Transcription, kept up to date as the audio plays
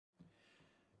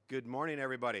Good morning,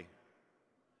 everybody.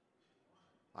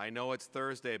 I know it's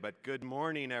Thursday, but good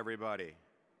morning, everybody.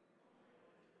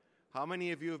 How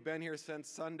many of you have been here since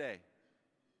Sunday?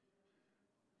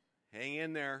 Hang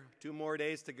in there. 2 more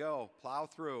days to go. Plow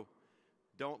through.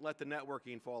 Don't let the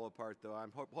networking fall apart, though. I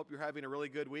hope you're having a really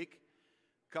good week.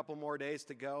 A couple more days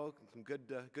to go. Some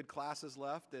good classes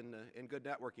left and good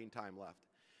networking time left.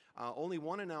 Only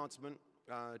one announcement.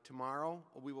 Tomorrow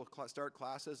we will start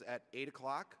classes at 8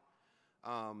 o'clock.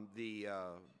 The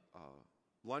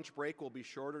lunch break will be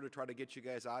shorter to try to get you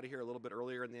guys out of here a little bit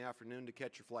earlier in the afternoon to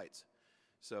catch your flights.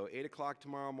 So 8 o'clock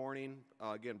tomorrow morning,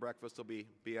 again, breakfast will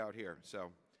be out here.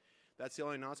 So that's the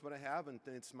only announcement I have, and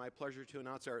it's my pleasure to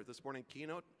announce our this morning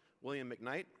keynote, William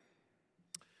McKnight.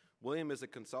 William is a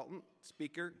consultant,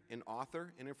 speaker, and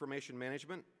author in information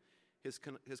management. His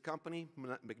company,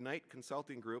 McKnight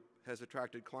Consulting Group, has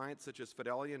attracted clients such as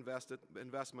Fidelity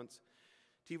Investments,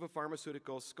 Teva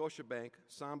Pharmaceuticals, Scotiabank,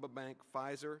 Samba Bank,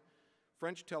 Pfizer,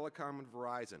 French Telecom, and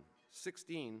Verizon,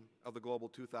 16 of the Global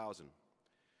 2000.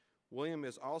 William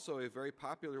is also a very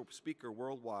popular speaker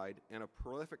worldwide and a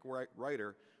prolific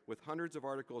writer with hundreds of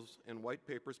articles and white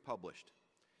papers published.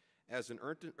 As an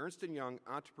Ernst & Young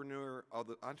Entrepreneur of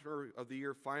the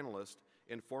Year finalist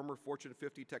and former Fortune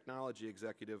 50 technology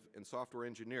executive and software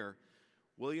engineer,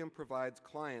 William provides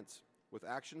clients with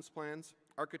actions plans,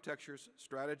 architectures,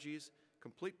 strategies,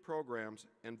 complete programs,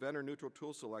 and vendor-neutral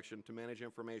tool selection to manage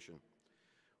information.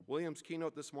 William's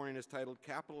keynote this morning is titled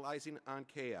Capitalizing on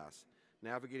Chaos,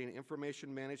 Navigating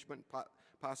Information Management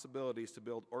Possibilities to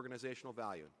Build Organizational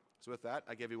Value. So with that,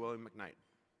 I give you William McKnight.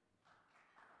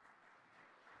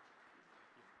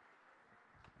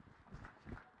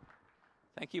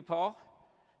 Thank you, Paul.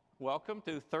 Welcome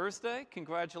to Thursday.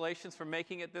 Congratulations for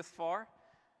making it this far.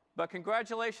 But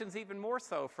congratulations even more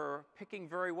so for picking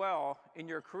very well in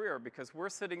your career, because we're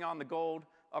sitting on the gold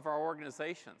of our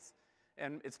organizations.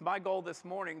 And it's my goal this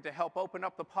morning to help open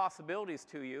up the possibilities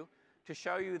to you, to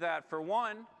show you that, for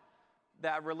one,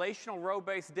 that relational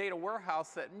row-based data warehouse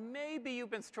that maybe you've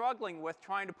been struggling with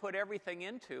trying to put everything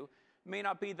into may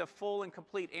not be the full and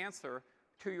complete answer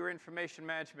to your information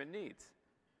management needs.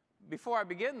 Before I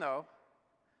begin, though,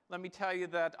 let me tell you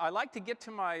that I like to get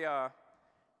to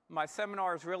my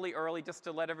seminars really early, just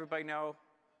to let everybody know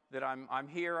that I'm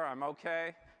here, I'm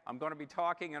okay, I'm going to be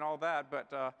talking and all that.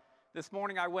 But this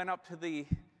morning I went up to the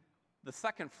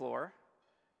second floor,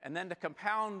 and then to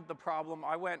compound the problem,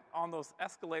 I went on those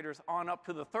escalators on up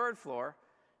to the 3rd floor,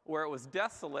 where it was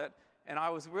desolate, and I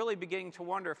was really beginning to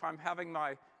wonder if I'm having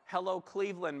my Hello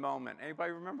Cleveland moment.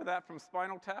 Anybody remember that from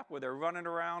Spinal Tap, where they're running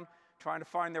around trying to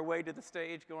find their way to the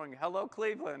stage going, Hello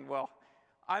Cleveland? Well,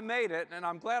 I made it, and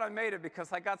I'm glad I made it,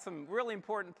 because I got some really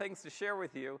important things to share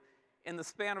with you in the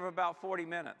span of about 40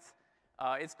 minutes.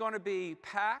 It's going to be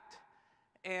packed,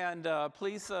 and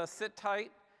please sit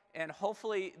tight, and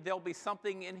hopefully there'll be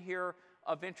something in here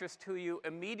of interest to you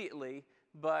immediately.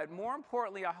 But more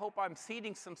importantly, I hope I'm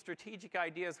seeding some strategic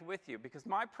ideas with you, because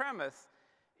my premise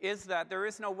is that there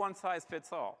is no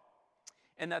one-size-fits-all,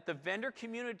 and that the vendor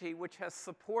community, which has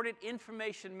supported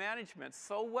information management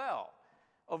so well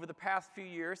over the past few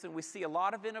years, and we see a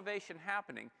lot of innovation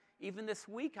happening. Even this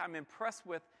week, I'm impressed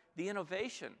with the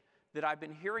innovation that I've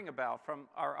been hearing about from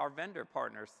our vendor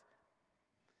partners.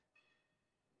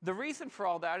 The reason for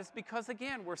all that is because,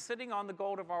 again, we're sitting on the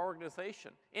gold of our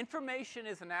organization. Information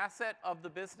is an asset of the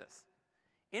business.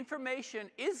 Information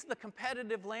is the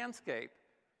competitive landscape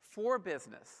for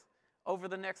business over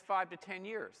the next 5 to 10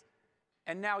 years.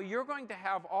 And now you're going to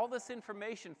have all this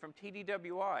information from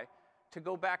TDWI to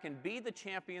go back and be the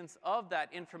champions of that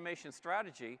information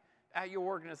strategy at your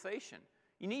organization.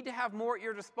 You need to have more at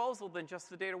your disposal than just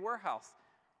the data warehouse.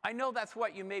 I know that's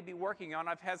what you may be working on.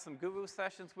 I've had some guru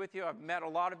sessions with you. I've met a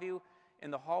lot of you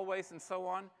in the hallways and so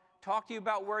on. Talk to you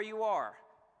about where you are.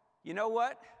 You know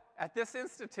what? At this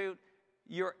institute,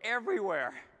 you're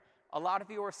everywhere. A lot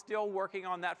of you are still working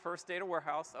on that first data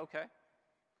warehouse, okay?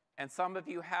 And some of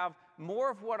you have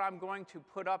more of what I'm going to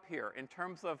put up here in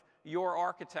terms of your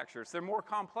architectures. They're more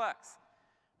complex.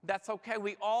 That's okay.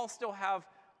 We all still have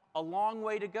a long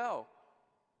way to go,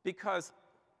 because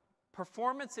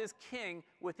performance is king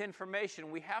with information.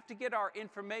 We have to get our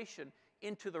information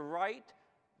into the right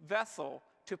vessel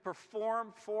to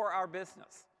perform for our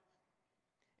business.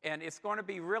 And it's going to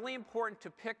be really important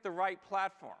to pick the right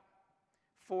platform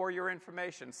for your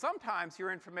information. Sometimes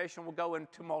your information will go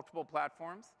into multiple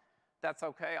platforms. That's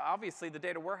okay. Obviously, the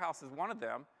data warehouse is one of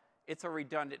them. It's a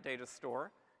redundant data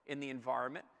store in the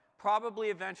environment. Probably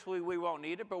eventually we won't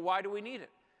need it, but why do we need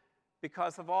it?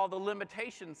 Because of all the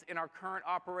limitations in our current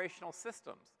operational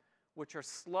systems, which are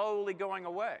slowly going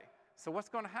away. So what's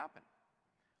going to happen?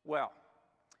 Well,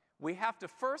 we have to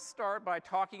first start by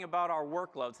talking about our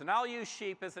workloads. And I'll use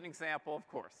sheep as an example, of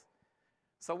course.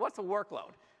 So what's a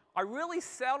workload? I really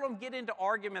seldom get into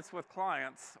arguments with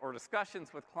clients or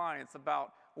discussions with clients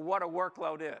about what a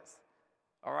workload is.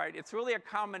 All right? It's really a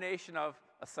combination of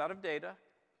a set of data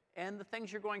and the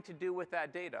things you're going to do with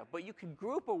that data. But you can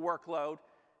group a workload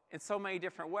in so many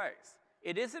different ways.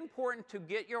 It is important to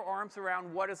get your arms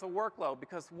around what is a workload,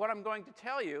 because what I'm going to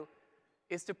tell you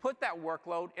is to put that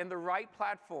workload in the right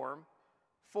platform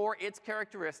for its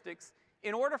characteristics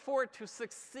in order for it to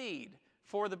succeed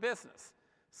for the business.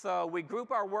 So we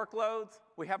group our workloads.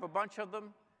 We have a bunch of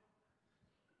them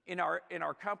in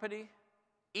our company.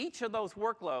 Each of those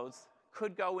workloads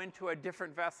could go into a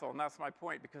different vessel, and that's my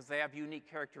point, because they have unique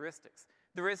characteristics.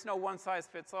 There is no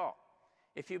one-size-fits-all.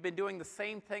 If you've been doing the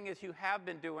same thing as you have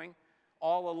been doing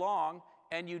all along,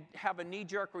 and you have a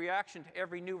knee-jerk reaction to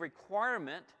every new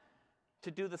requirement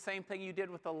to do the same thing you did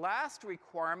with the last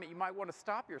requirement, you might want to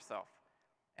stop yourself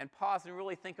and pause and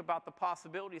really think about the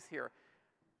possibilities here.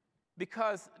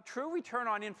 Because true return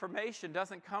on information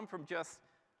doesn't come from just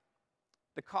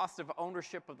the cost of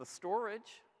ownership of the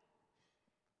storage.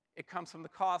 It comes from the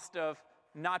cost of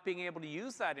not being able to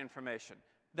use that information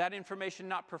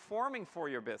not performing for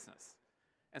your business.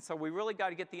 And so we really got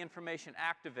to get the information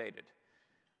activated.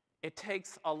 It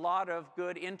takes a lot of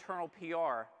good internal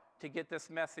PR to get this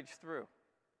message through.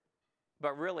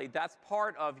 But really, that's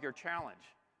part of your challenge.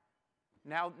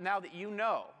 Now that you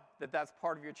know that that's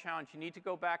part of your challenge, you need to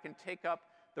go back and take up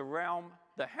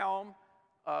the helm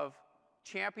of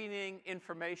championing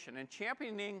information and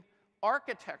championing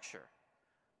architecture.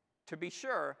 To be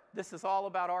sure, this is all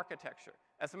about architecture.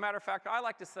 As a matter of fact, I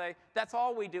like to say that's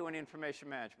all we do in information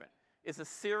management, is a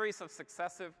series of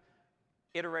successive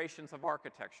iterations of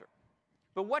architecture.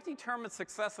 But what determines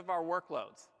success of our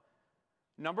workloads?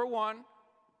 Number one,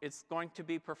 it's going to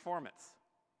be performance.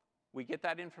 We get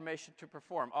that information to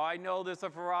perform. I know there's a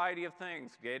variety of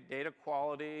things, data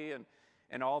quality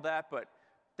and all that, but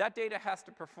that data has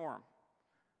to perform.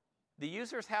 The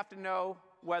users have to know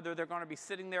whether they're going to be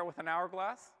sitting there with an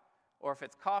hourglass, or if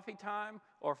it's coffee time,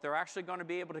 or if they're actually going to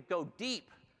be able to go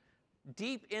deep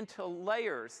into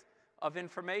layers of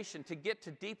information to get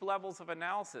to deep levels of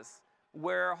analysis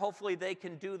where hopefully they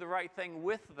can do the right thing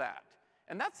with that.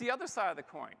 And that's the other side of the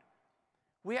coin.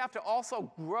 We have to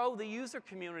also grow the user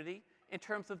community in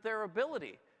terms of their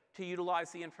ability to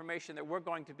utilize the information that we're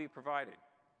going to be providing.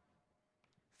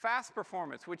 Fast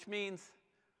performance, which means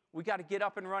we got to get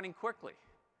up and running quickly.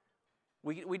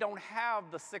 We don't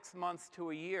have the 6 months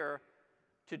to a year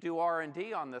to do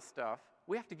R&D on this stuff.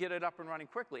 We have to get it up and running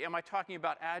quickly. Am I talking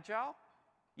about Agile?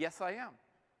 Yes, I am.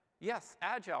 Yes,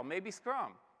 Agile, maybe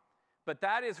Scrum. But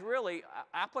that is really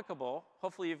applicable.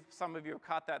 Hopefully some of you have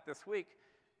caught that this week.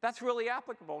 That's really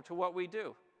applicable to what we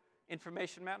do,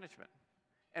 information management.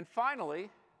 And finally,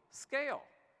 scale.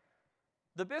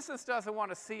 The business doesn't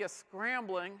want to see us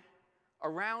scrambling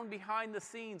around behind the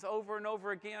scenes over and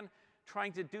over again,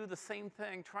 trying to do the same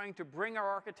thing, trying to bring our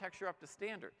architecture up to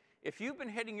standard. If you've been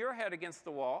hitting your head against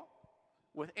the wall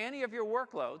with any of your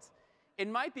workloads, it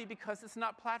might be because it's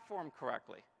not platformed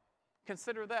correctly.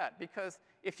 Consider that, because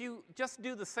if you just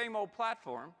do the same old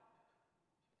platform,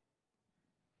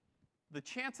 the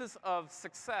chances of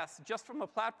success just from a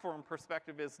platform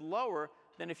perspective is lower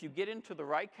than if you get into the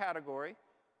right category,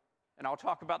 and I'll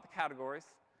talk about the categories.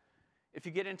 If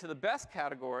you get into the best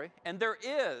category, and there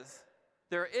is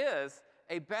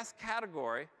a best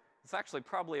category, it's actually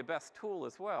probably a best tool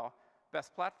as well,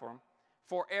 best platform,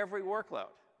 for every workload.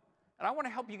 And I want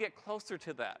to help you get closer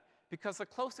to that, because the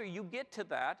closer you get to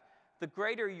that, the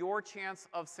greater your chance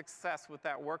of success with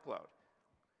that workload.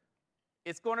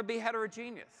 It's going to be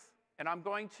heterogeneous, and I'm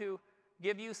going to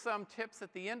give you some tips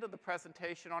at the end of the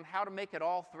presentation on how to make it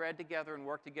all thread together and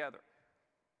work together.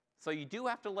 So you do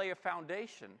have to lay a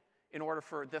foundation in order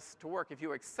for this to work. If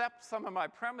you accept some of my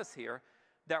premise here,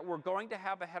 that we're going to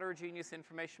have a heterogeneous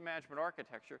information management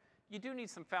architecture, you do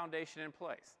need some foundation in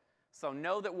place. So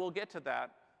know that we'll get to that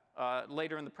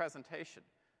later in the presentation.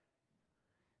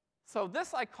 So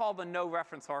this I call the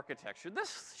no-reference architecture.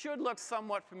 This should look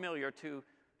somewhat familiar to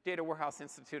Data Warehouse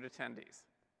Institute attendees.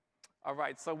 All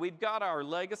right, so we've got our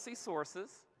legacy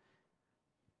sources.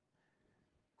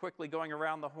 Quickly going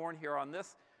around the horn here on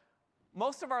this.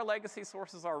 Most of our legacy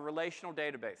sources are relational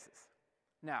databases.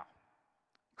 Now,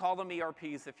 call them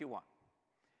ERPs if you want.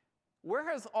 Where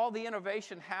has all the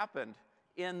innovation happened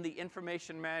in the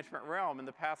information management realm in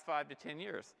the past 5 to 10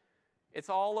 years? It's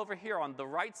all over here on the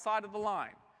right side of the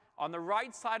line, on the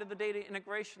right side of the data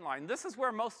integration line. This is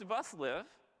where most of us live.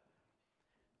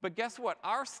 But guess what?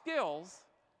 Our skills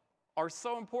are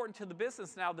so important to the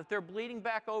business now that they're bleeding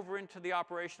back over into the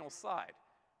operational side.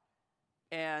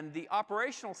 And the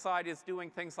operational side is doing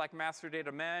things like master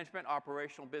data management,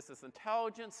 operational business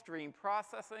intelligence, stream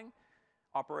processing,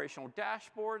 operational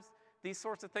dashboards, these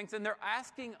sorts of things. And they're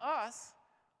asking us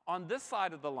on this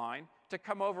side of the line to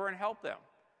come over and help them.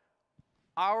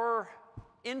 Our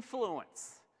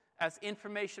influence as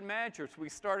information managers, we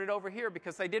started over here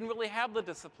because they didn't really have the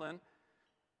discipline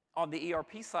on the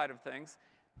ERP side of things,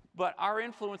 but our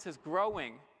influence is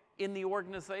growing in the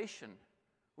organization.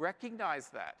 Recognize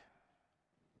that.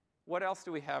 What else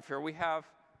do we have here? We have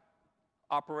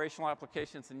operational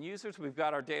applications and users. We've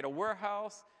got our data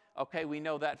warehouse. Okay, we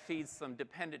know that feeds some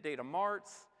dependent data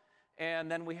marts. And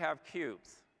then we have cubes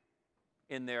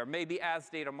in there, maybe as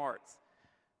data marts.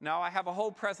 Now, I have a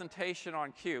whole presentation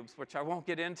on cubes, which I won't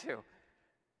get into,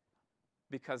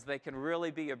 because they can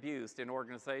really be abused in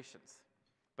organizations.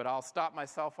 But I'll stop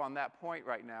myself on that point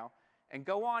right now and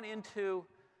go on into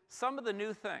some of the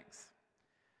new things.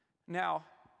 Now,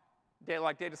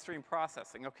 like data stream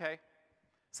processing, okay?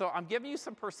 So I'm giving you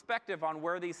some perspective on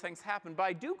where these things happen. But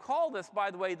I do call this,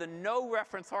 by the way, the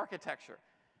no-reference architecture,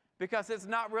 because it's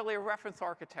not really a reference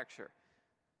architecture.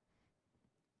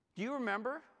 Do you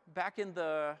remember back in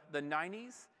the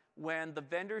 90s when the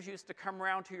vendors used to come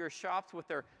around to your shops with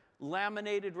their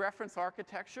laminated reference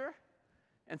architecture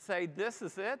and say, this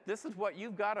is it, this is what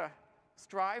you've got to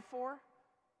strive for?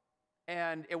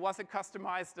 And it wasn't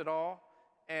customized at all,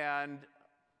 and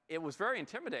it was very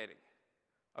intimidating.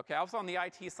 Okay, I was on the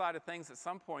IT side of things at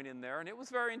some point in there, and it was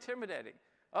very intimidating.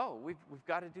 Oh, we've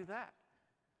got to do that.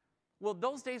 Well,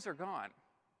 those days are gone.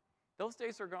 Those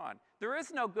days are gone. There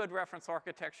is no good reference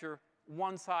architecture,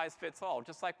 one size fits all,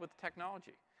 just like with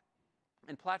technology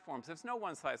and platforms. There's no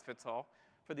one size fits all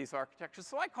for these architectures.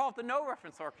 So I call it the no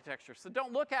reference architecture. So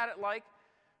don't look at it like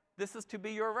this is to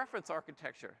be your reference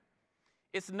architecture.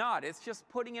 It's not. It's just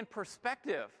putting in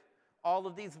perspective all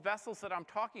of these vessels that I'm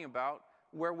talking about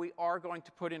where we are going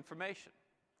to put information.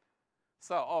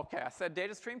 So, okay, I said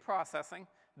data stream processing.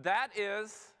 That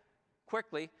is,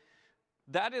 quickly,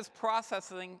 that is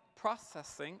processing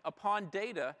upon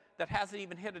data that hasn't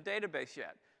even hit a database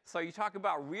yet. So you talk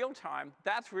about real time,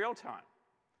 that's real time.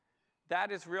 That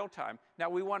is real time. Now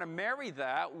we want to marry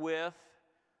that with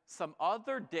some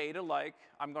other data, like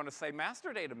I'm going to say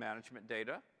master data management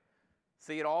data.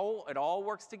 See, it all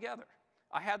works together.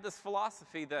 I had this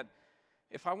philosophy that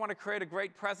if I want to create a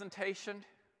great presentation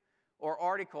or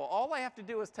article, all I have to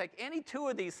do is take any two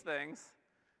of these things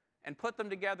and put them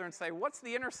together and say, what's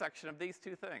the intersection of these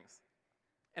two things?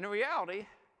 And in reality,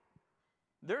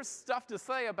 there's stuff to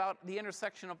say about the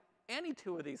intersection of any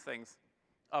two of these things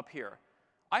up here.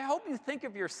 I hope you think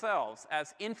of yourselves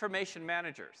as information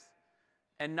managers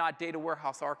and not data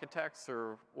warehouse architects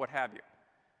or what have you,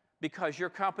 because your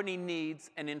company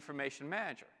needs an information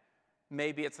manager.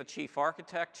 Maybe it's a chief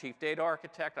architect, chief data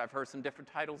architect. I've heard some different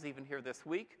titles even here this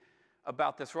week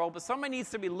about this role, but somebody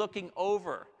needs to be looking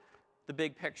over the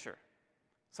big picture.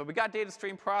 So we got data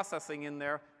stream processing in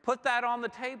there. Put that on the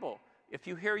table. If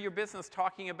you hear your business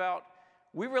talking about,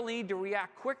 we really need to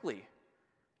react quickly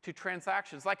to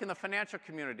transactions, like in the financial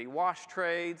community, wash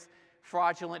trades,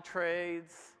 fraudulent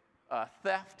trades,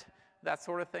 theft, that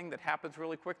sort of thing that happens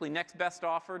really quickly, next best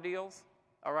offer deals,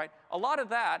 all right? A lot of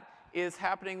that is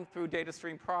happening through data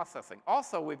stream processing.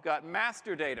 Also, we've got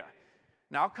master data.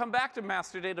 Now, I'll come back to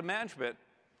master data management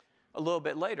a little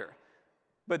bit later,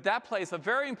 but that plays a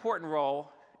very important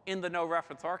role in the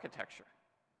no-reference architecture.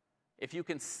 If you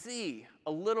can see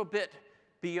a little bit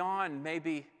beyond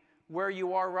maybe where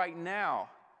you are right now,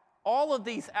 all of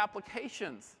these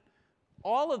applications,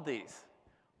 all of these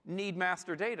need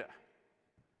master data.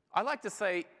 I like to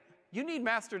say you need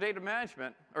master data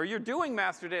management, or you're doing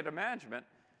master data management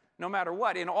no matter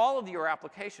what in all of your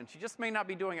applications. You just may not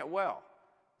be doing it well.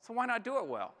 So why not do it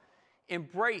well?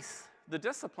 Embrace the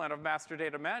discipline of master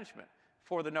data management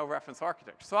for the no-reference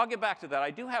architecture. So I'll get back to that. I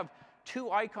do have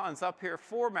two icons up here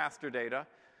for master data.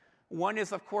 One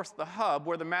is, of course, the hub,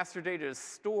 where the master data is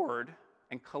stored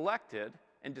and collected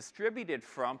and distributed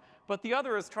from, but the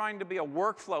other is trying to be a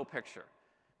workflow picture,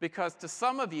 because to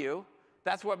some of you,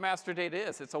 that's what master data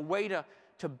is. It's a way to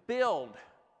build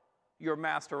your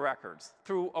master records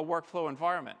through a workflow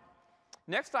environment.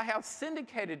 Next, I have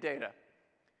syndicated data.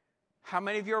 How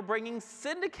many of you are bringing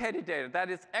syndicated data?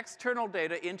 That is external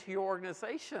data into your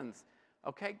organizations.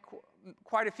 Okay,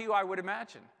 quite a few, I would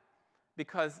imagine,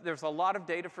 because there's a lot of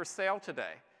data for sale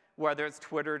today, whether it's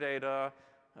Twitter data,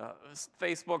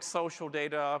 Facebook social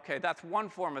data. Okay, that's one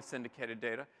form of syndicated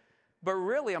data. But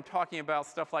really, I'm talking about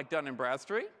stuff like Dun &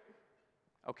 Bradstreet,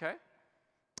 okay?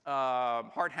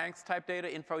 Hart Hanks type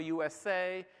data, Info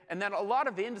USA, and then a lot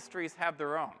of industries have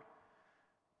their own.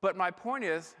 But my point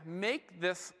is, make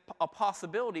this a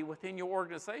possibility within your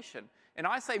organization. And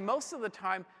I say most of the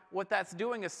time, what that's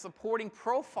doing is supporting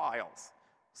profiles,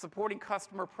 supporting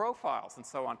customer profiles, and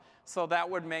so on. So that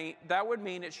would mean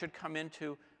it should come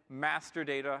into master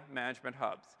data management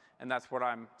hubs, and that's what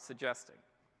I'm suggesting.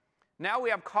 Now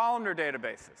we have columnar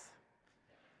databases.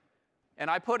 And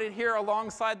I put it here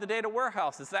alongside the data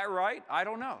warehouse. Is that right? I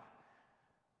don't know.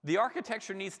 The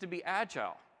architecture needs to be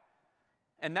agile.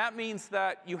 And that means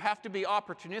that you have to be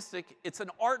opportunistic. It's an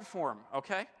art form,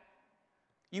 okay?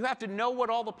 You have to know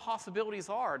what all the possibilities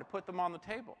are to put them on the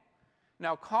table.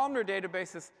 Now, columnar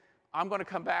databases, I'm going to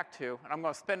come back to, and I'm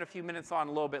going to spend a few minutes on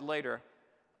a little bit later.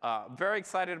 Very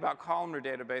excited about columnar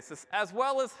databases, as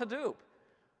well as Hadoop.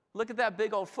 Look at that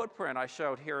big old footprint I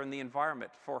showed here in the environment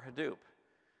for Hadoop.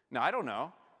 Now, I don't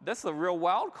know. This is a real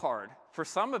wild card. For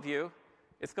some of you,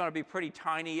 it's going to be pretty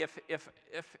tiny if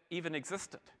even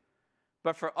existent.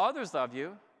 But for others of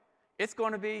you, it's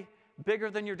going to be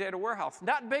bigger than your data warehouse.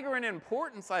 Not bigger in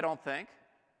importance, I don't think.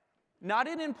 Not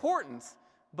in importance,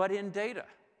 but in data.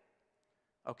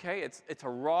 Okay? It's a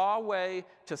raw way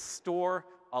to store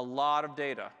a lot of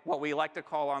data, what we like to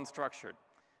call unstructured,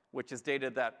 which is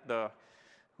data that the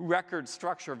record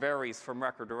structure varies from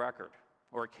record to record,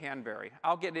 or it can vary.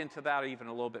 I'll get into that even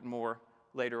a little bit more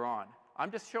later on.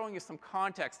 I'm just showing you some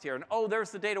context here. And oh,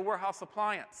 there's the data warehouse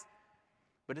appliance.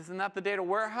 But isn't that the data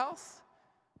warehouse?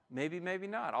 Maybe, maybe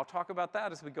not. I'll talk about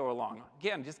that as we go along.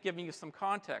 Again, just giving you some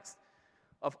context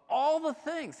of all the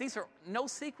things. These are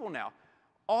NoSQL now.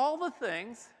 All the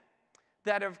things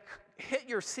that have hit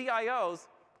your CIOs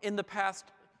in the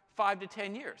past 5 to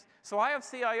 10 years. So I have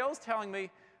CIOs telling me,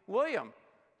 William,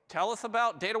 tell us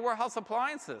about data warehouse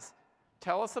appliances.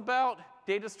 Tell us about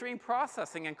data stream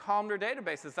processing and columnar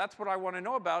databases. That's what I want to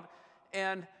know about.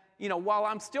 And you know, while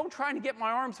I'm still trying to get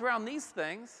my arms around these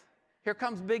things, here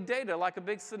comes big data like a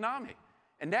big tsunami.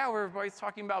 And now everybody's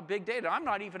talking about big data. I'm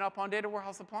not even up on data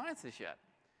warehouse appliances yet.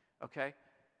 Okay?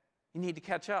 You need to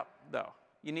catch up, though.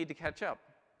 You need to catch up.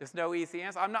 There's no easy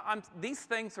answer. These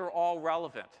things are all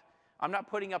relevant. I'm not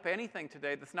putting up anything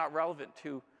today that's not relevant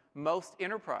to most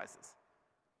enterprises.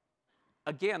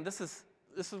 Again, this is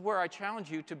where I challenge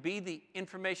you to be the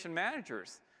information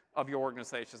managers of your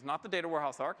organizations, not the data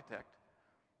warehouse architect,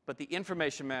 but the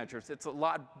information managers. It's a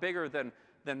lot bigger than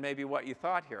maybe what you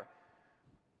thought here.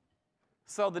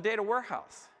 So the data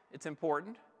warehouse, it's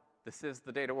important. This is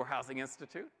the Data Warehousing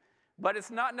Institute. But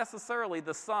it's not necessarily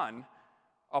the sun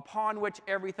upon which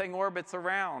everything orbits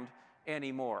around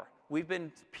anymore. We've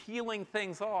been peeling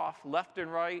things off left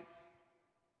and right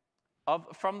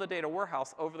from the data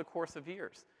warehouse over the course of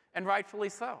years, and rightfully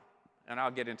so. And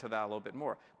I'll get into that a little bit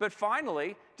more. But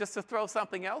finally, just to throw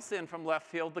something else in from left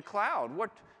field, the cloud.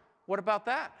 What about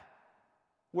that?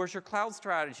 Where's your cloud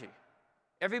strategy?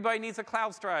 Everybody needs a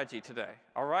cloud strategy today,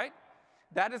 all right?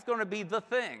 That is going to be the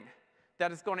thing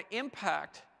that is going to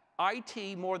impact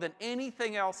IT more than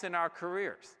anything else in our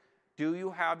careers. Do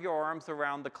you have your arms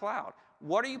around the cloud?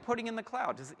 What are you putting in the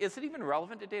cloud? Is it even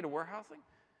relevant to data warehousing?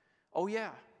 Oh,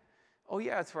 yeah. Oh,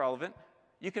 yeah, it's relevant.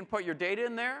 You can put your data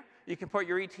in there. You can put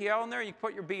your ETL in there. You can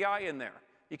put your BI in there.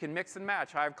 You can mix and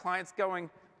match. I have clients going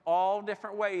all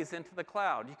different ways into the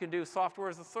cloud. You can do software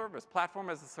as a service, platform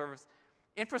as a service,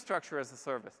 infrastructure as a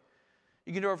service.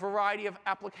 You can do a variety of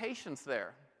applications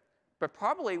there. But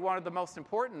probably one of the most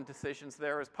important decisions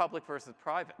there is public versus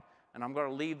private. And I'm going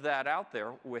to leave that out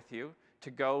there with you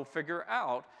to go figure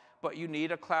out. But you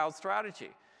need a cloud strategy.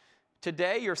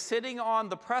 Today, you're sitting on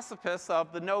the precipice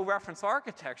of the no-reference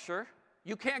architecture.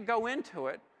 You can't go into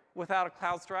it without a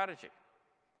cloud strategy,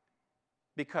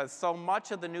 because so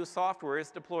much of the new software is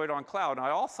deployed on cloud. And I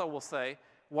also will say,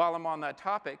 while I'm on that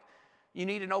topic, you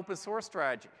need an open source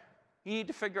strategy. You need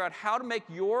to figure out how to make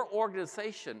your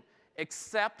organization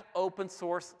accept open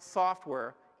source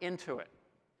software into it.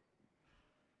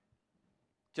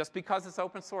 Just because it's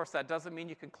open source, that doesn't mean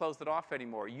you can close it off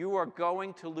anymore. You are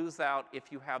going to lose out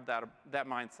if you have that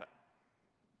mindset.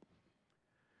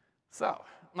 So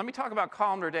let me talk about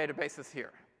columnar databases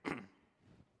here.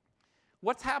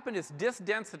 What's happened is disk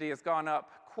density has gone up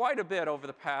quite a bit over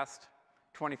the past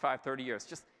 25, 30 years,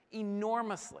 just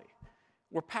enormously.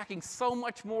 We're packing so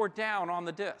much more down on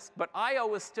the disk, but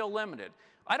I/O is still limited.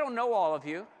 I don't know all of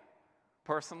you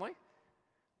personally,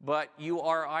 but you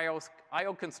are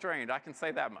I/O constrained. I can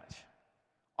say that much.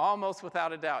 Almost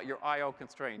without a doubt, you're I/O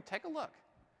constrained. Take a look.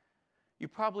 You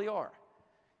probably are.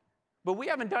 But we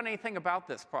haven't done anything about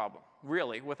this problem,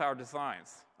 really, with our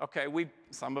designs. Okay,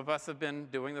 some of us have been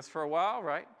doing this for a while,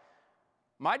 right?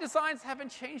 My designs haven't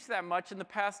changed that much in the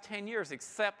past 10 years,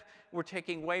 except we're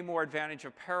taking way more advantage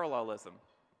of parallelism.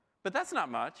 But that's not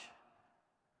much.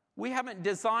 We haven't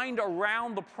designed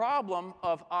around the problem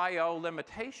of I/O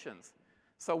limitations.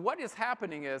 So what is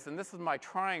happening is, and this is my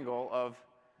triangle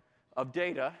of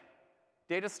data.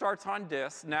 Data starts on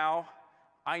disk. Now,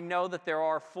 I know that there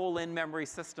are full in-memory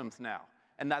systems now.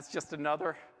 And that's just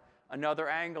another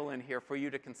angle in here for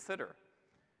you to consider.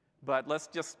 But let's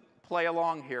just play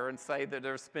along here and say that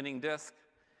there's spinning disk.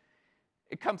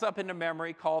 It comes up into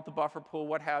memory, call it the buffer pool,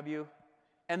 what have you.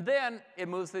 And then it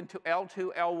moves into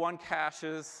L2, L1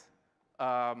 caches,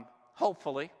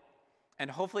 hopefully.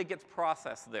 And hopefully it gets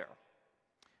processed there.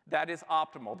 That is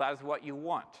optimal. That is what you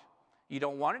want. You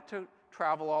don't want it to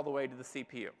travel all the way to the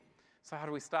CPU. So how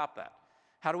do we stop that?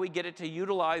 How do we get it to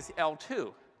utilize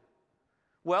L2?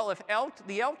 Well, if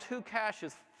the L2 cache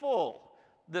is full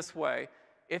this way,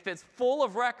 if it's full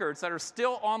of records that are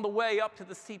still on the way up to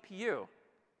the CPU,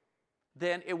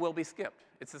 then it will be skipped.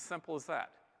 It's as simple as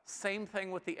that. Same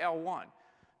thing with the L1.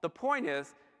 The point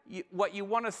is, what you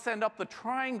want to send up the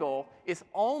triangle is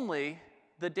only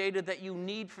the data that you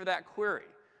need for that query,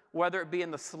 whether it be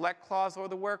in the select clause or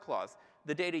the where clause,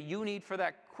 the data you need for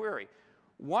that query.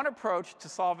 One approach to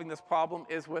solving this problem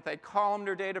is with a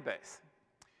columnar database,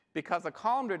 because a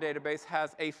columnar database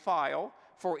has a file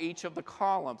for each of the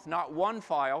columns, not one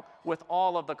file with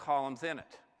all of the columns in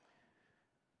it.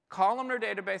 Columnar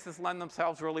databases lend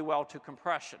themselves really well to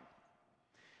compression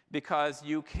because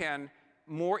you can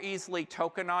more easily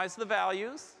tokenize the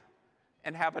values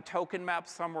and have a token map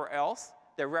somewhere else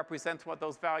that represents what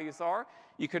those values are.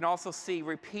 You can also see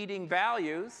repeating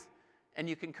values, and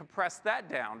you can compress that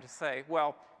down to say,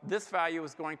 well, this value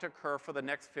is going to occur for the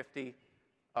next 50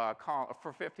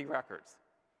 records.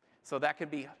 So that can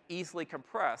be easily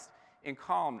compressed in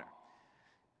columnar.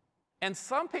 And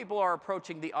some people are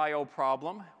approaching the I/O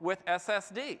problem with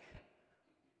SSD.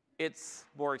 It's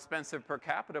more expensive per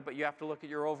capita, but you have to look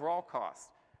at your overall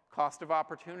cost of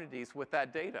opportunities with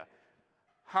that data.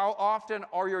 How often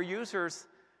are your users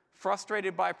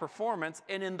frustrated by performance,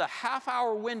 and in the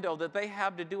half-hour window that they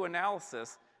have to do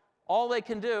analysis, all they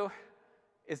can do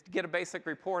is get a basic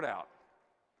report out?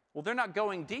 Well, they're not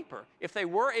going deeper. If they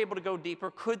were able to go deeper,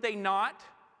 could they not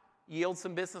yield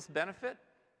some business benefit?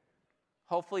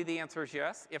 Hopefully the answer is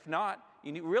yes. If not,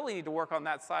 you really need to work on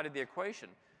that side of the equation.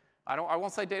 I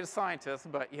won't say data scientist,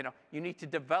 but you need to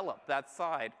develop that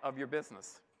side of your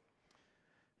business.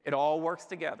 It all works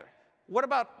together. What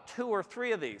about 2 or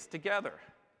 3 of these together?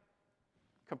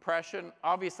 Compression,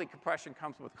 obviously compression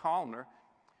comes with columnar,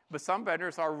 but some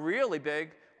vendors are really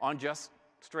big on just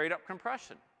straight up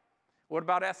compression. What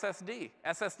about SSD?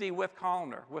 SSD with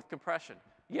columnar, with compression?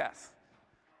 Yes.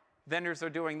 Vendors are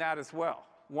doing that as well.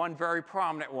 One very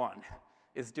prominent one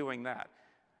is doing that.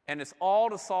 And it's all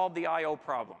to solve the I/O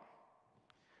problem.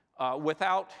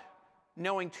 Without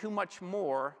knowing too much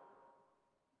more,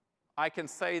 I can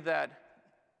say that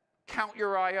count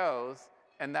your I/Os,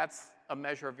 and that's a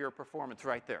measure of your performance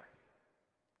right there.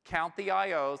 Count the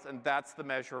I/Os, and that's the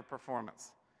measure of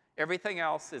performance. Everything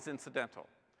else is incidental.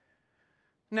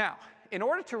 Now, in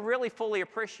order to really fully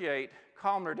appreciate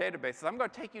columnar databases, I'm going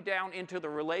to take you down into the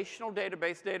relational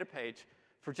database data page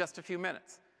for just a few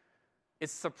minutes. It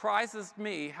surprises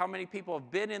me how many people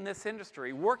have been in this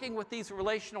industry working with these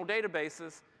relational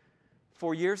databases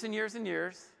for years and years and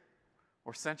years,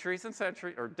 or centuries and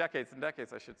centuries, or decades and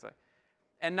decades, I should say,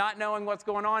 and not knowing what's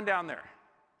going on down there.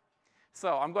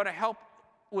 So I'm going to help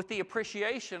with the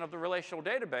appreciation of the relational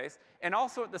database, and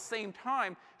also at the same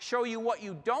time show you what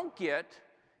you don't get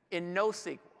in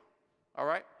NoSQL, all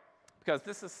right? Because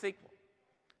this is SQL.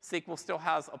 SQL still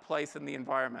has a place in the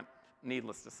environment,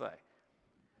 needless to say.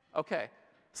 Okay,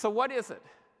 so what is it?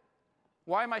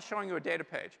 Why am I showing you a data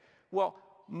page? Well,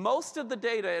 most of the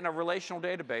data in a relational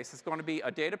database is going to be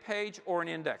a data page or an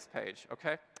index page,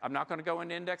 okay? I'm not going to go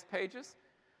into index pages,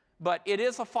 but it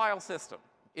is a file system.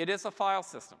 It is a file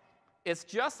system. It's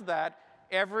just that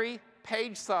every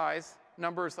page size,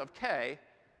 numbers of k,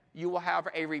 you will have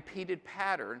a repeated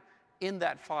pattern in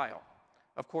that file.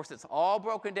 Of course, it's all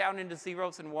broken down into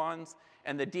zeros and ones,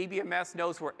 and the DBMS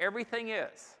knows where everything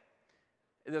is.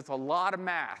 There's a lot of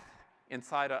math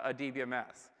inside a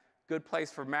DBMS. Good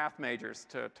place for math majors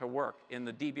to work in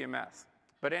the DBMS.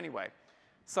 But anyway,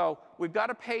 so we've got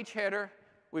a page header.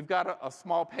 We've got a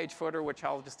small page footer, which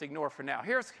I'll just ignore for now.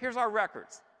 Here's our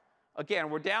records. Again,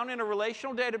 we're down in a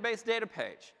relational database data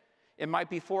page. It might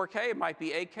be 4K, it might be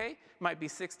 8K, it might be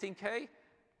 16K, it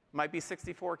might be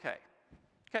 64K.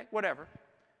 Okay, whatever.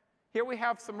 Here we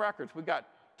have some records. We've got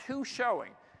 2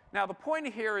 showing. Now, the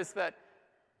point here is that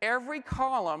every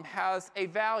column has a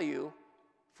value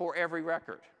for every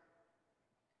record.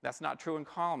 That's not true in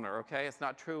columnar, okay? It's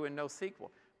not true in NoSQL.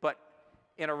 But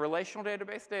in a relational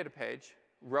database data page,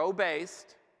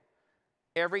 row-based,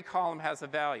 every column has a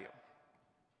value.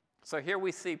 So here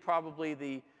we see probably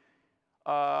the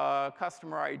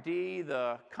customer ID,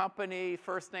 the company,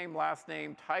 first name, last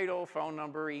name, title, phone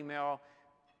number, email,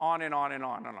 on and on and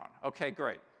on and on. Okay,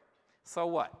 great. So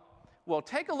what? Well,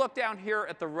 take a look down here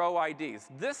at the row IDs.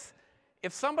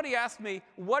 If somebody asked me,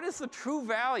 what is the true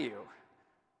value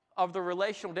of the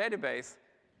relational database,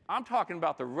 I'm talking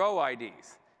about the row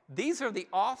IDs. These are the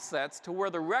offsets to where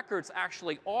the records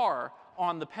actually are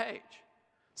on the page.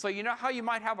 So you know how you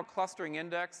might have a clustering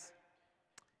index,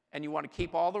 and you want to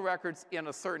keep all the records in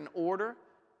a certain order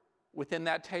within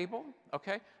that table?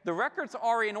 Okay? The records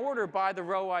are in order by the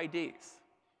row IDs.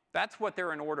 That's what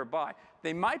they're in order by.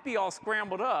 They might be all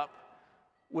scrambled up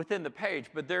within the page,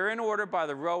 but they're in order by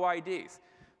the row IDs.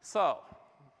 So,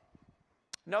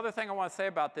 another thing I want to say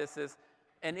about this is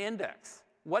an index.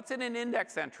 What's in an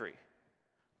index entry?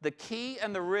 The key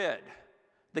and the RID.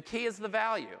 The key is the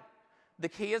value. The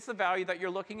key is the value that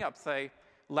you're looking up. Say,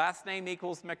 last name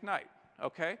equals McKnight.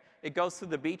 Okay? It goes through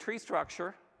the B-tree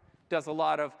structure, does a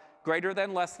lot of greater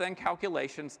than, less than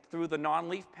calculations through the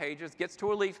non-leaf pages, gets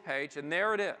to a leaf page, and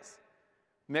there it is.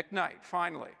 McKnight,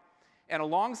 finally. And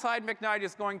alongside McKnight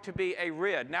is going to be a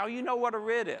RID. Now you know what a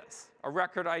RID is, a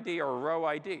record ID or a row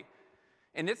ID.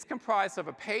 And it's comprised of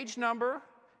a page number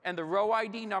and the row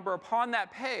ID number upon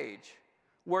that page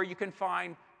where you can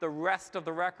find the rest of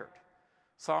the record.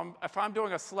 So if I'm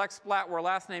doing a select splat where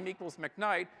last name equals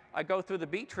McKnight, I go through the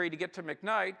B tree to get to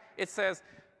McKnight. It says,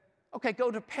 OK,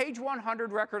 go to page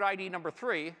 100, record ID number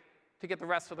 3 to get the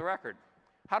rest of the record.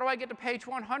 How do I get to page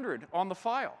 100 on the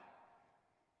file?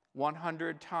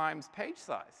 100 times page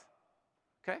size.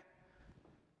 Okay?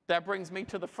 That brings me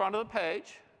to the front of the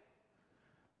page.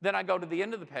 Then I go to the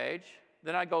end of the page.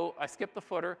 Then I skip the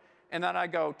footer. And then I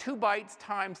go 2 bytes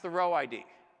times the row ID.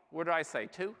 What did I say,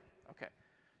 2? OK.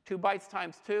 2 bytes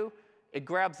times 2. It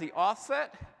grabs the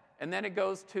offset. And then it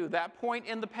goes to that point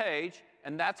in the page.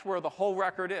 And that's where the whole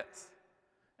record is.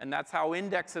 And that's how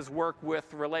indexes work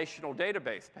with relational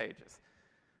database pages.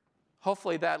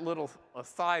 Hopefully that little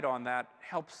aside on that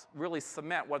helps really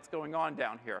cement what's going on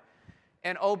down here.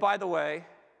 And oh, by the way,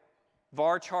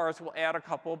 varchars will add a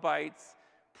couple bytes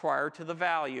prior to the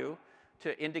value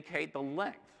to indicate the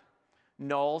length.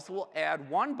 Nulls will add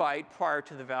 1 byte prior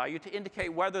to the value to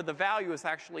indicate whether the value is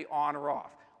actually on or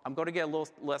off. I'm going to get a little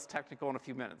less technical in a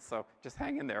few minutes, so just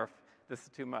hang in there if this is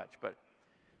too much. But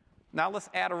now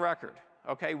let's add a record.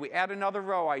 Okay, we add another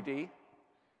row ID,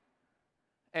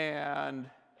 and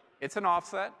it's an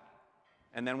offset,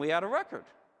 and then we add a record.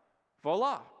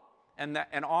 Voila. And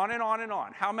on and on and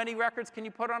on. How many records can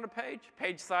you put on a page?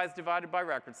 Page size divided by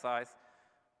record size,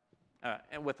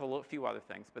 and with a few other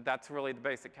things. But that's really the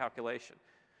basic calculation.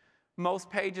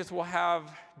 Most pages will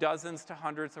have dozens to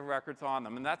hundreds of records on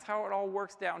them, and that's how it all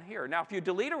works down here. Now, if you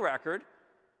delete a record,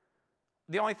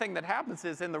 the only thing that happens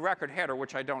is in the record header,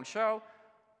 which I don't show,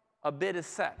 a bit is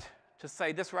set to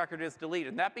say this record is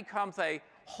deleted. And that becomes a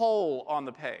hole on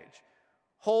the page.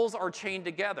 Holes are chained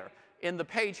together. In the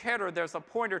page header, there's a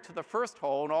pointer to the first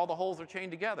hole, and all the holes are chained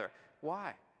together.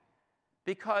 Why?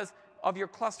 Because of your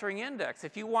clustering index.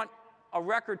 If you want a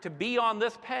record to be on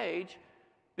this page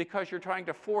because you're trying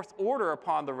to force order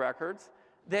upon the records,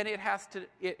 then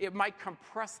it might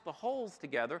compress the holes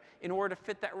together in order to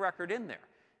fit that record in there.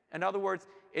 In other words,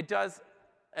 it does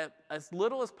as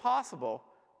little as possible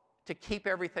to keep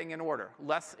everything in order,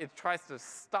 lest it tries to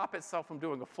stop itself from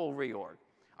doing a full reorg.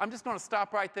 I'm just going to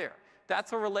stop right there.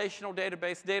 That's a relational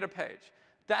database data page.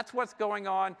 That's what's going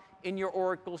on in your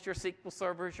oracles, your SQL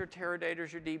servers, your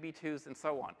Teradata's, your DB2s, and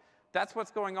so on. That's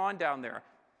what's going on down there.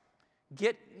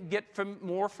 Get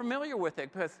more familiar with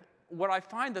it, because what I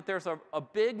find that there's a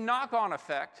big knock-on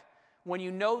effect when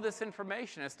you know this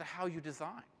information as to how you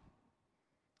design.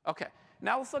 OK,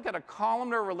 now let's look at a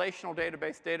columnar relational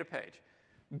database data page.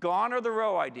 Gone are the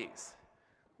row IDs.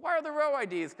 Why are the row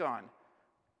IDs gone?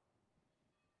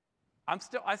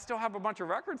 I still have a bunch of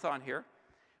records on here,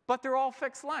 but they're all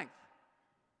fixed length.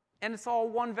 And it's all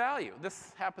one value.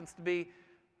 This happens to be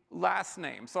last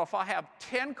name. So if I have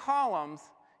 10 columns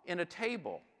in a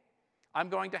table, I'm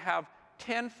going to have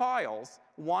 10 files,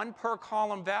 1 per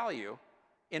column value,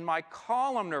 in my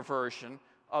columnar version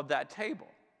of that table.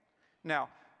 Now,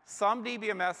 some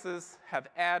DBMSs have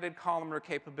added columnar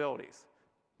capabilities.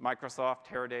 Microsoft,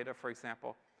 Teradata, for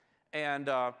example. And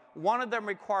one of them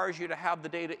requires you to have the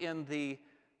data in the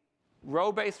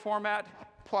row-based format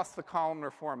plus the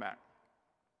columnar format.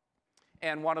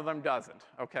 And one of them doesn't,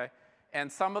 OK?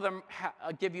 And some of them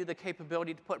give you the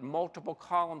capability to put multiple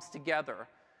columns together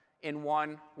in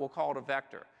one, we'll call it a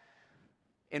vector,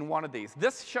 in one of these.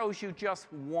 This shows you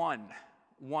just one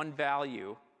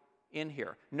value in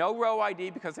here. No row ID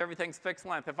because everything's fixed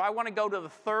length. If I want to go to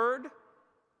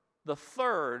the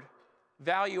third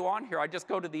value on here, I just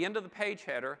go to the end of the page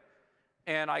header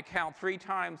and I count three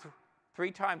times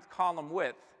column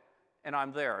width, and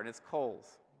I'm there, and it's Coles.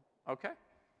 Okay?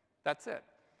 That's it.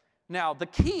 Now, the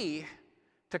key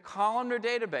to columnar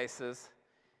databases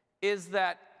is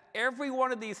that every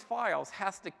one of these files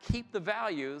has to keep the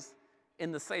values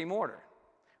in the same order,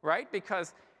 right?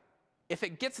 Because if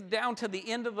it gets down to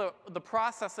the end of the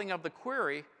processing of the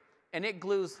query and it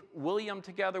glues William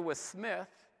together with Smith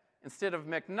instead of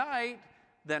McKnight,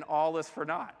 then all is for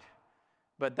naught.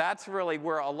 But that's really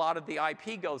where a lot of the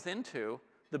IP goes into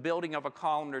the building of a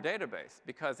columnar database,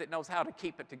 because it knows how to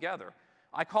keep it together.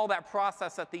 I call that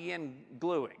process at the end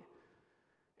gluing.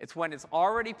 It's when it's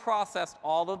already processed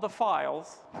all of the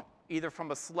files, either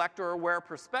from a select or aware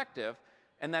perspective,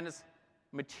 and then it's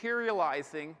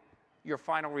materializing your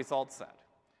final result set.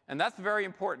 And that's very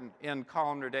important in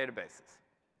columnar databases.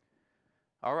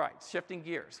 All right, shifting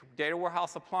gears. Data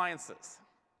warehouse appliances.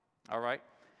 All right.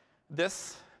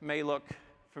 This may look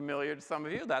familiar to some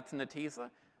of you. That's Netezza,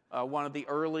 one of the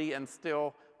early and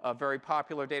still very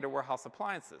popular data warehouse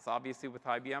appliances, obviously with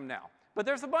IBM now. But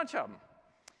there's a bunch of them.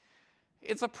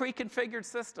 It's a pre-configured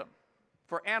system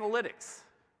for analytics.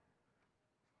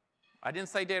 I didn't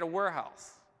say data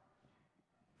warehouse.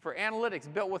 For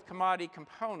analytics built with commodity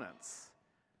components.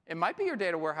 It might be your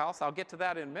data warehouse. I'll get to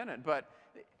that in a minute. But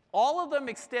all of them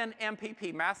extend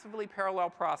MPP, massively parallel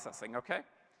processing, OK?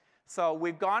 So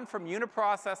we've gone from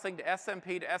uniprocessing to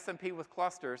SMP with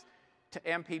clusters to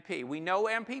MPP. We know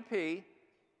MPP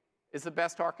is the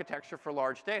best architecture for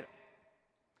large data.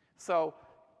 So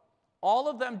all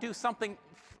of them do something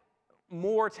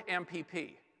more to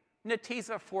MPP.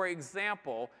 Netezza, for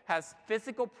example, has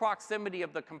physical proximity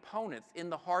of the components in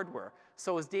the hardware.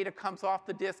 So as data comes off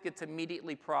the disk, it's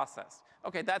immediately processed.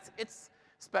 OK, that's its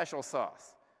special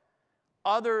sauce.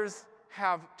 Others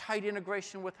have tight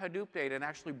integration with Hadoop data and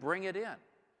actually bring it in.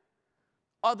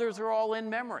 Others are all in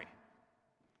memory.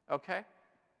 OK?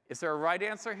 Is there a right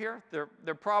answer here?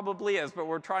 There probably is, but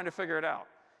we're trying to figure it out.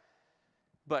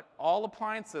 But all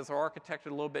appliances are architected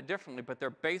a little bit differently, but they're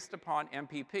based upon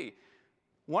MPP.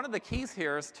 One of the keys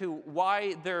here is to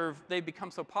why they've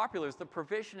become so popular is the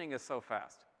provisioning is so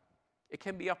fast. It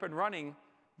can be up and running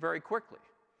very quickly.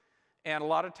 And a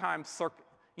lot of times,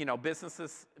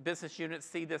 business units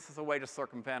see this as a way to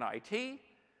circumvent IT,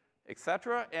 et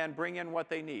cetera, and bring in what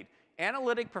they need.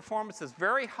 Analytic performance is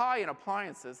very high in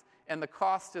appliances, and the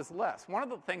cost is less. One of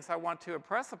the things I want to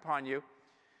impress upon you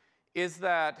is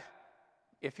that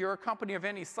if you're a company of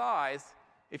any size,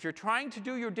 if you're trying to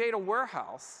do your data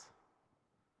warehouse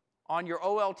on your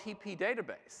OLTP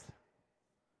database,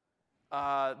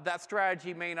 that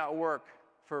strategy may not work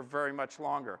for very much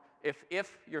longer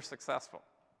if you're successful.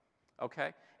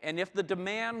 Okay? And if the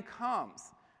demand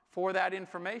comes for that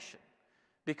information,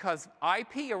 because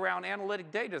IP around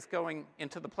analytic data is going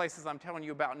into the places I'm telling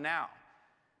you about now,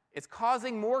 it's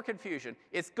causing more confusion.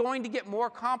 It's going to get more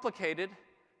complicated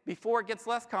before it gets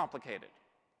less complicated.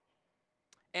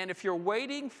 And if you're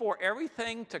waiting for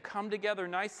everything to come together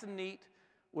nice and neat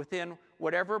within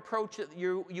whatever approach that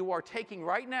you are taking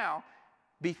right now,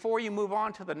 before you move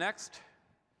on to the next,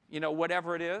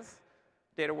 whatever it is,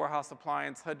 data warehouse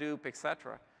appliance, Hadoop, et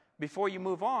cetera, before you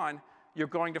move on, you're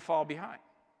going to fall behind.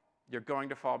 You're going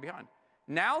to fall behind.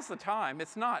 Now's the time.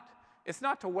 It's not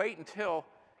to wait until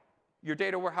your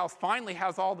data warehouse finally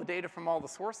has all the data from all the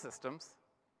source systems.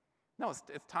 No, it's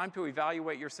time to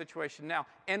evaluate your situation now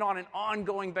and on an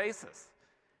ongoing basis.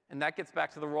 And that gets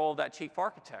back to the role of that chief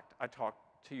architect I talked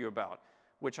to you about,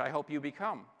 which I hope you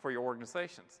become for your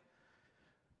organizations.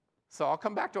 So I'll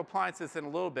come back to appliances in a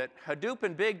little bit. Hadoop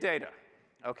and big data.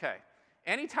 OK.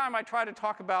 Anytime I try to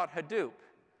talk about Hadoop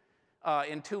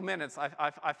in 2 minutes,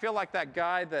 I feel like that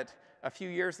guy that a few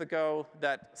years ago,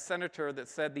 that senator that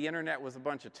said the internet was a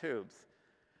bunch of tubes.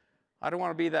 I don't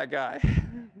want to be that guy,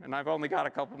 and I've only got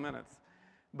a couple minutes.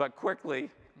 But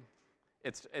quickly,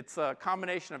 it's a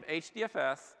combination of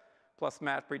HDFS plus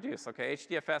MapReduce. Okay,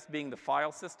 HDFS being the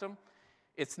file system.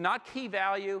 It's not key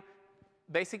value.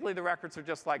 Basically, the records are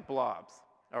just like blobs.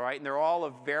 All right, and they're all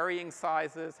of varying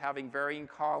sizes, having varying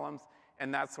columns,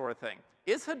 and that sort of thing.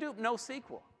 Is Hadoop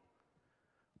NoSQL?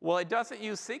 Well, it doesn't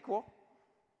use SQL.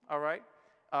 All right.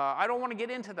 I don't want to get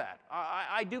into that.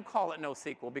 I do call it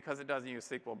NoSQL because it doesn't use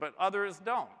SQL, but others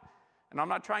don't. And I'm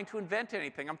not trying to invent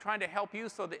anything. I'm trying to help you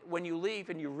so that when you leave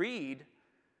and you read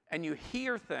and you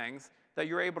hear things, that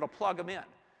you're able to plug them in.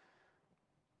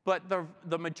 But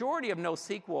the majority of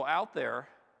NoSQL out there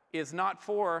is not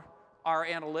for our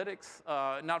analytics,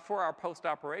 not for our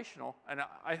post-operational. And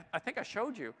I think I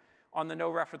showed you on the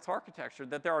no-reference architecture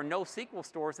that there are NoSQL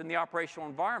stores in the operational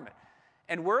environment.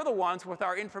 And we're the ones with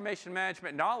our information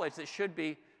management knowledge that should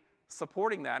be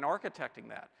supporting that and architecting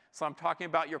that. So I'm talking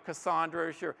about your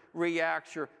Cassandras, your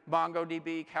Reacts, your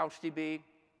MongoDB, CouchDB,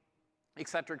 et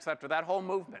cetera, that whole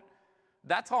movement.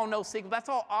 That's all NoSQL. That's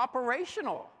all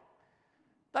operational.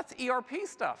 That's ERP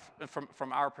stuff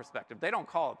from our perspective. They don't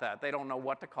call it that. They don't know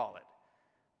what to call it.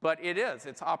 But it is.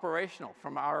 It's operational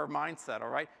from our mindset, all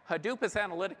right? Hadoop is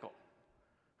analytical.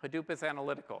 Hadoop is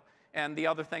analytical. And the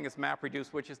other thing is MapReduce,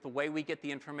 which is the way we get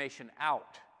the information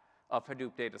out of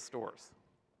Hadoop data stores.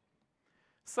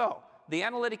 So the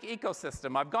analytic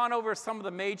ecosystem, I've gone over some of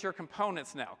the major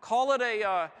components now. Call it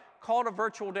a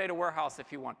virtual data warehouse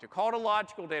if you want to. Call it a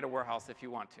logical data warehouse if you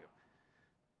want to.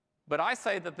 But I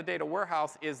say that the data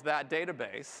warehouse is that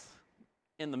database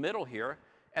in the middle here,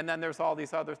 and then there's all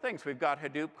these other things. We've got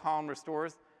Hadoop, column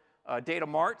restores, data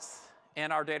marts,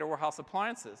 and our data warehouse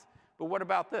appliances. But what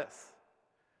about this?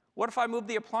 What if I move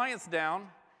the appliance down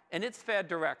and it's fed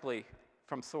directly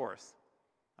from source?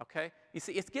 Okay? You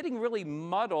see, it's getting really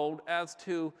muddled as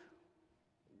to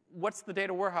what's the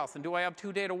data warehouse, and do I have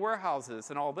two data warehouses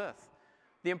and all this?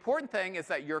 The important thing is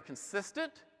that you're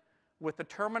consistent with the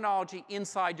terminology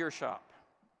inside your shop,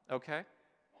 okay?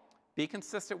 Be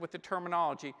consistent with the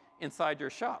terminology inside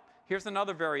your shop. Here's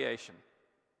another variation.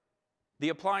 The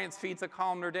appliance feeds a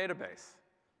columnar database.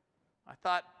 I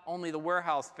thought only the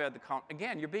warehouse fed the column.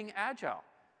 Again, you're being agile.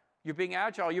 You're being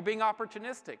agile. You're being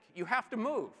opportunistic. You have to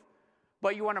move,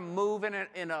 but you want to move in an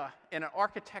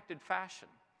architected fashion.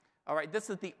 All right, this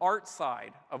is the art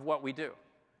side of what we do.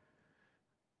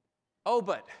 Oh,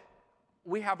 but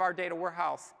we have our data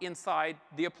warehouse inside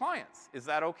the appliance. Is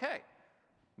that okay?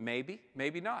 Maybe,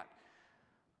 maybe not.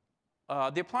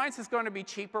 The appliance is going to be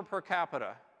cheaper per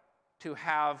capita to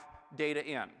have data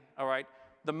in, all right?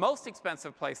 The most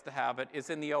expensive place to have it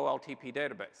is in the OLTP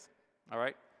database, all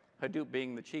right? Hadoop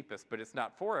being the cheapest, but it's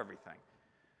not for everything.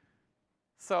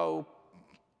 So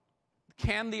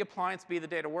can the appliance be the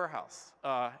data warehouse?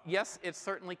 Yes, it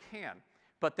certainly can.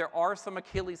 But there are some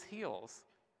Achilles heels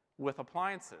with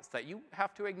appliances that you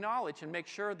have to acknowledge and make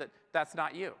sure that that's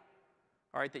not you,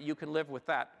 all right, that you can live with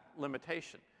that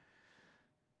limitation.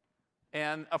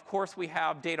 And of course, we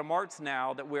have data marts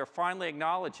now that we're finally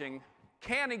acknowledging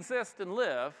can exist and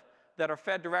live that are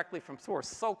fed directly from source,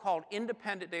 so-called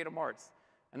independent data marts.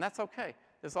 And that's okay.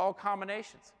 There's all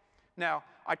combinations. Now,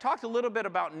 I talked a little bit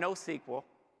about NoSQL,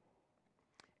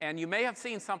 and you may have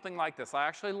seen something like this. I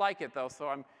actually like it, though, so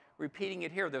I'm repeating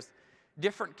it here. There's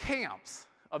different camps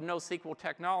of NoSQL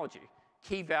technology.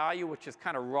 Key value, which is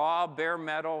kind of raw, bare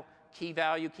metal, key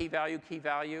value, key value, key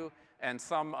value, and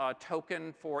some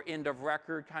token for end of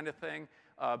record kind of thing.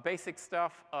 Basic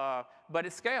stuff, but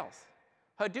it scales.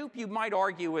 Hadoop, you might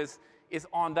argue, is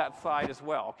on that side as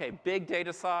well. Okay, big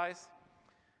data size.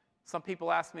 Some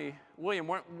people ask me, William,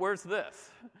 where's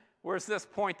this? Where's this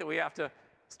point that we have to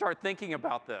start thinking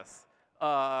about this?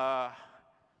 I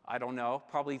don't know,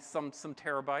 probably some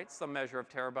terabytes, some measure of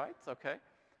terabytes, okay?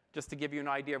 Just to give you an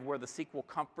idea of where the SQL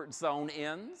comfort zone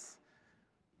ends.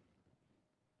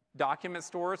 Document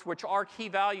stores, which are key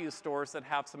value stores that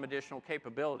have some additional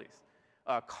capabilities.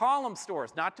 Column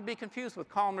stores, not to be confused with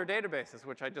columnar databases,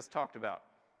 which I just talked about,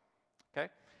 okay?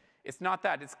 It's not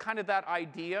that. It's kind of that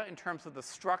idea in terms of the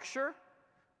structure,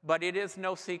 but it is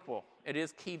NoSQL. It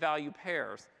is key value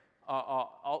pairs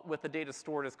with the data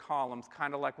stored as columns,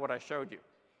 kind of like what I showed you.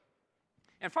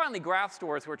 And finally, graph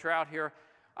stores, which are out here.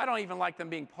 I don't even like them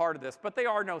being part of this, but they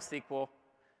are NoSQL.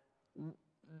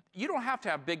 You don't have to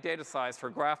have big data size for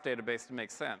a graph database to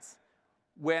make sense.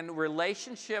 When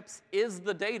relationships is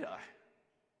the data,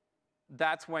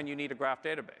 that's when you need a graph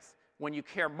database. When you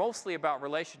care mostly about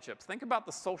relationships, think about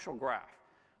the social graph,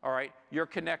 all right? You're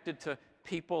connected to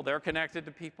people, they're connected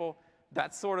to people,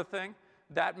 that sort of thing.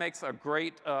 That makes a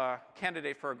great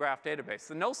candidate for a graph database.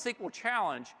 The NoSQL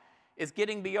challenge is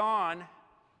getting beyond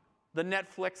the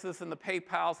Netflixes and the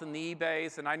PayPals and the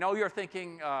eBays, and I know you're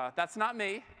thinking, that's not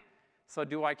me, so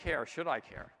do I care? Should I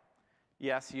care?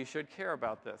 Yes, you should care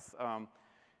about this.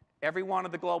 Every one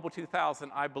of the Global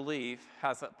 2000, I believe,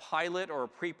 has a pilot or a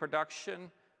pre-production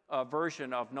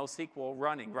version of NoSQL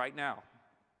running right now.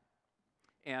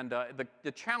 And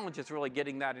the challenge is really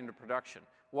getting that into production.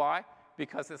 Why?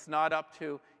 Because it's not up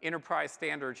to enterprise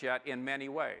standards yet in many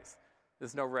ways.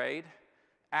 There's no RAID.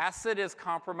 ACID is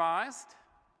compromised.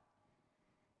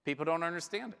 People don't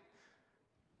understand it.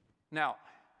 Now,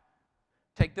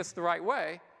 take this the right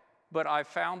way, but I've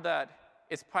found that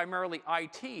it's primarily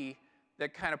IT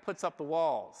that kind of puts up the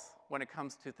walls when it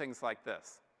comes to things like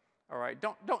this. All right,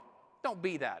 don't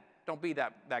be that. Don't be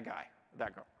that guy,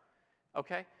 that girl.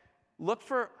 Okay? Look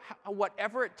for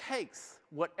whatever it takes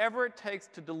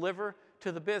to deliver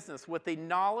to the business with the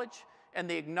knowledge and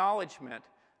the acknowledgement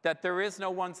that there is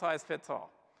no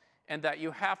one-size-fits-all and that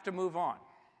you have to move on.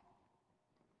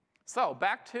 So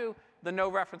back to the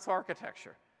no-reference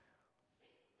architecture.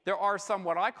 There are some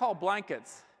what I call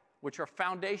blankets, which are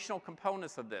foundational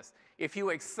components of this. If you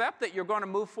accept that you're going to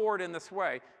move forward in this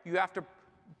way, you have to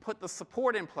put the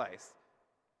support in place.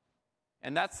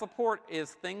 And that support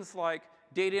is things like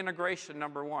data integration,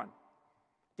 number one.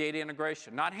 Data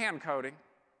integration, not hand coding,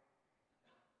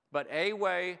 but a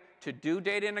way to do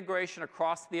data integration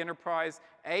across the enterprise,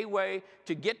 a way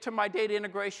to get to my data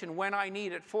integration when I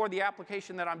need it for the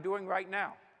application that I'm doing right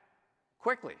now,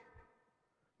 quickly.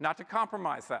 Not to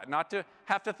compromise that, not to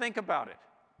have to think about it,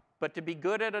 but to be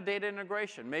good at a data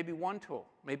integration, maybe one tool,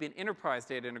 maybe an enterprise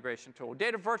data integration tool.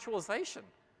 Data virtualization.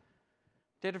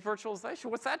 Data virtualization,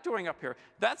 what's that doing up here?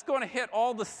 That's going to hit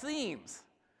all the seams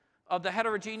of the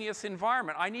heterogeneous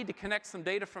environment. I need to connect some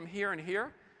data from here and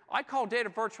here. I call data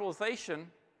virtualization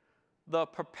the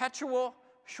perpetual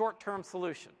short-term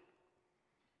solution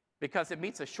because it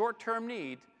meets a short-term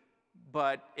need,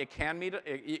 but it can meet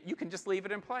you can just leave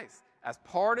it in place as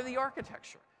part of the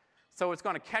architecture. So it's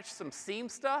going to catch some seam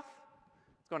stuff.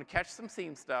 It's going to catch some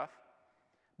seam stuff,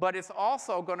 but it's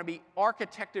also going to be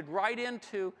architected right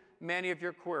into many of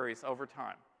your queries over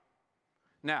time.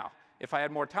 Now, if I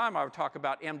had more time, I would talk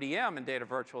about MDM and data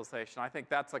virtualization. I think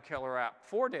that's a killer app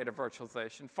for data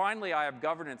virtualization. Finally, I have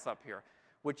governance up here,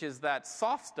 which is that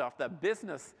soft stuff, that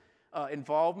business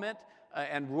involvement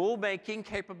and rule-making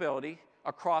capability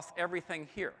across everything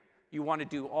here. You want to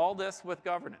do all this with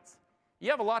governance. You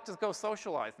have a lot to go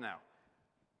socialize now.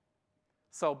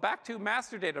 So back to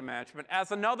master data management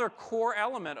as another core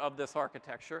element of this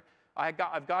architecture. I've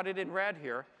got it in red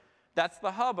here. That's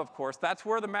the hub, of course. That's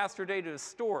where the master data is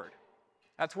stored.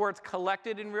 That's where it's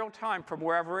collected in real time from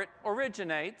wherever it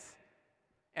originates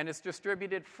and it's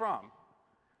distributed from.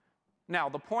 Now,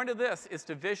 the point of this is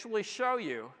to visually show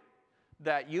you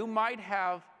that you might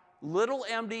have little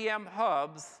MDM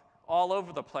hubs all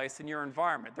over the place in your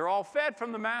environment. They're all fed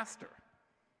from the master.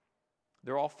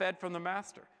 They're all fed from the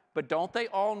master. But don't they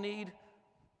all need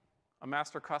a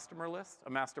master customer list, a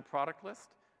master product list?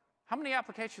 How many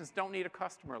applications don't need a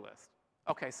customer list?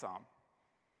 Okay, some.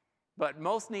 But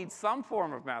most need some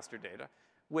form of master data,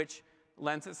 which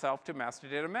lends itself to master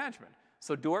data management.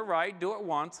 So do it right, do it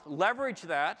once, leverage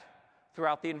that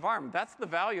throughout the environment. That's the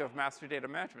value of master data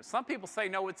management. Some people say,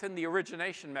 no, it's in the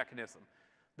origination mechanism,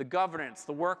 the governance,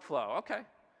 the workflow. Okay.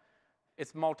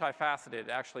 It's multifaceted,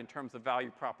 actually, in terms of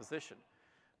value proposition.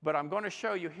 But I'm going to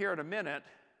show you here in a minute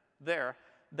there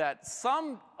that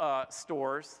some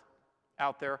stores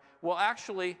out there will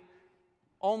actually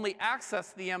only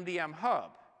access the MDM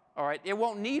hub. All right? It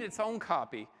won't need its own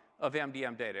copy of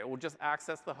MDM data. It will just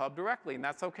access the hub directly, and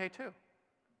that's okay too.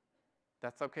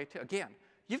 That's okay too. Again,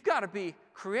 you've got to be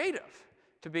creative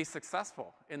to be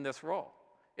successful in this role.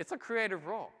 It's a creative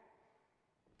role.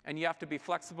 And you have to be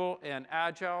flexible and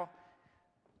agile.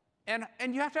 And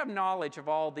you have to have knowledge of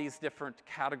all these different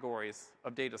categories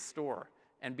of data store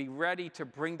and be ready to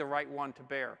bring the right one to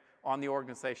bear on the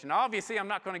organization. Now, obviously, I'm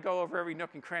not going to go over every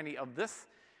nook and cranny of this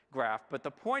graph, but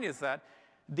the point is that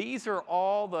these are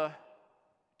all the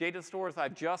data stores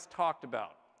I've just talked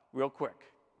about real quick.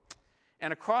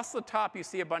 And across the top, you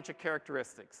see a bunch of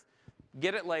characteristics.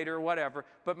 Get it later, whatever.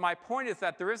 But my point is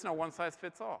that there is no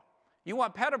one-size-fits-all. You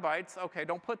want petabytes? OK,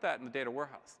 don't put that in the data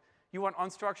warehouse. You want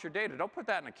unstructured data? Don't put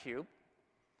that in a cube.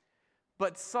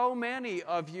 But so many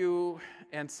of you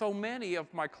and so many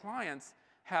of my clients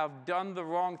have done the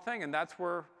wrong thing, and that's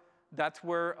where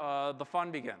the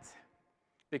fun begins.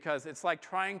 Because it's like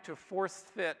trying to force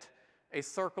fit a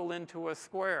circle into a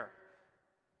square,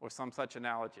 or some such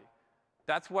analogy.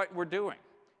 That's what we're doing.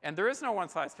 And there is no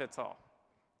one-size-fits-all,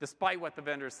 despite what the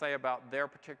vendors say about their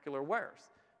particular wares.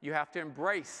 You have to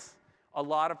embrace a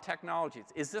lot of technologies.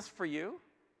 Is this for you?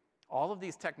 All of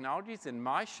these technologies in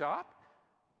my shop?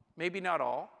 Maybe not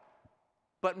all,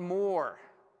 but more.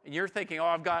 And you're thinking, oh,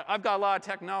 I've got a lot of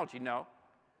technology. No.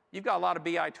 You've got a lot of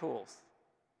BI tools.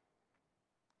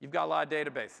 You've got a lot of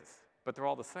databases, but they're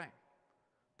all the same.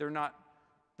 There's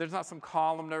not some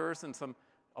columnars and some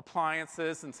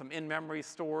appliances and some in-memory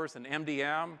stores and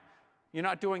MDM. You're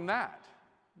not doing that.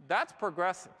 That's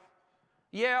progressive.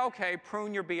 Yeah, okay,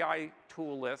 prune your BI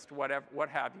tool list, whatever, what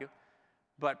have you.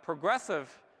 But progressive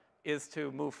is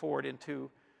to move forward into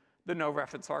the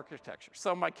no-reference architecture.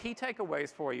 So my key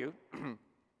takeaways for you,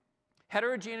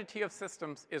 Heterogeneity of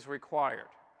systems is required.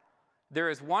 There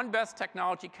is one best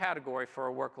technology category for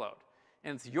a workload,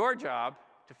 and it's your job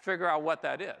to figure out what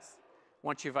that is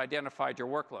once you've identified your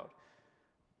workload.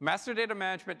 Master data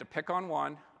management, to pick on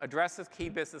one, addresses key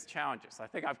business challenges. I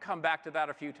think I've come back to that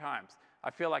a few times.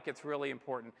 I feel like it's really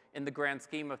important in the grand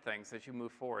scheme of things as you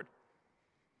move forward.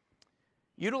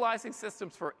 Utilizing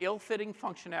systems for ill-fitting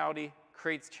functionality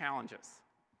creates challenges.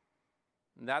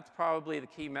 And that's probably the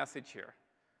key message here.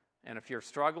 And if you're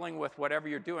struggling with whatever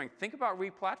you're doing, think about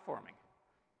replatforming.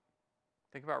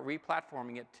 Think about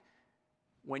replatforming it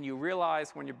when you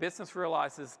realize, when your business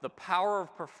realizes the power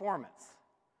of performance,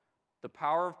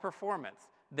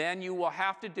 then you will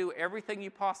have to do everything you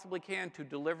possibly can to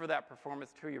deliver that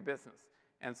performance to your business.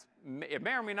 And it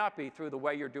may or may not be through the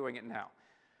way you're doing it now.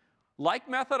 Like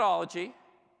methodology,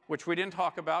 which we didn't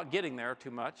talk about getting there too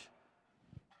much,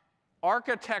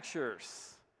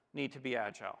 architectures need to be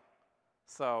agile.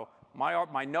 So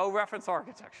my no-reference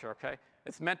architecture, okay,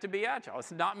 it's meant to be agile.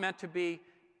 It's not meant to be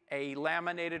a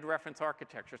laminated reference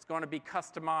architecture. It's going to be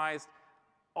customized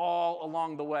all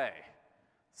along the way.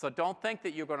 So don't think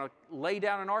that you're going to lay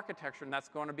down an architecture and that's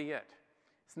going to be it.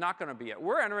 It's not going to be it.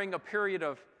 We're entering a period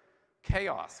of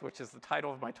chaos, which is the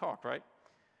title of my talk, right?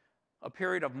 A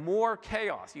period of more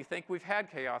chaos. You think we've had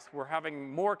chaos. We're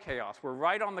having more chaos. We're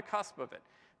right on the cusp of it.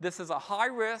 This is a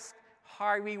high-risk,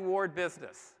 high-reward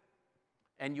business.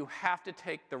 And you have to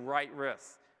take the right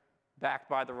risks backed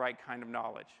by the right kind of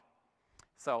knowledge.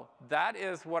 So that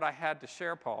is what I had to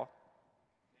share, Paul.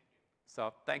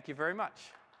 So thank you very much.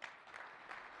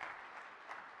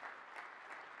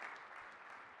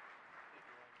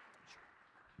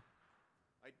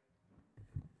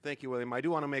 Thank you, William. I do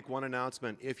want to make one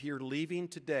announcement. If you're leaving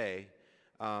today,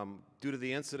 due to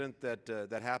the incident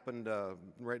that happened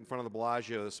right in front of the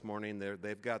Bellagio this morning,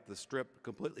 they've got the strip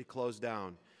completely closed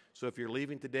down. So if you're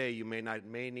leaving today, you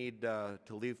may need to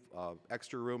leave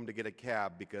extra room to get a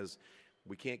cab because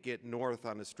we can't get north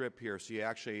on the strip here. So you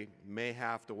actually may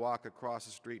have to walk across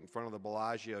the street in front of the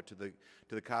Bellagio to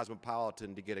the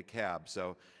Cosmopolitan to get a cab.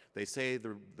 So they say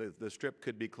the strip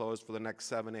could be closed for the next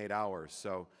 7-8 hours.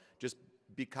 So just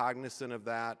be cognizant of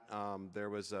that. There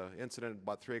was an incident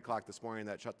about 3 o'clock this morning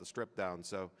that shut the strip down.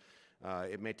 So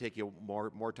it may take you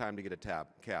more time to get a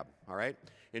cab. All right?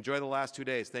 Enjoy the last 2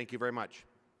 days. Thank you very much.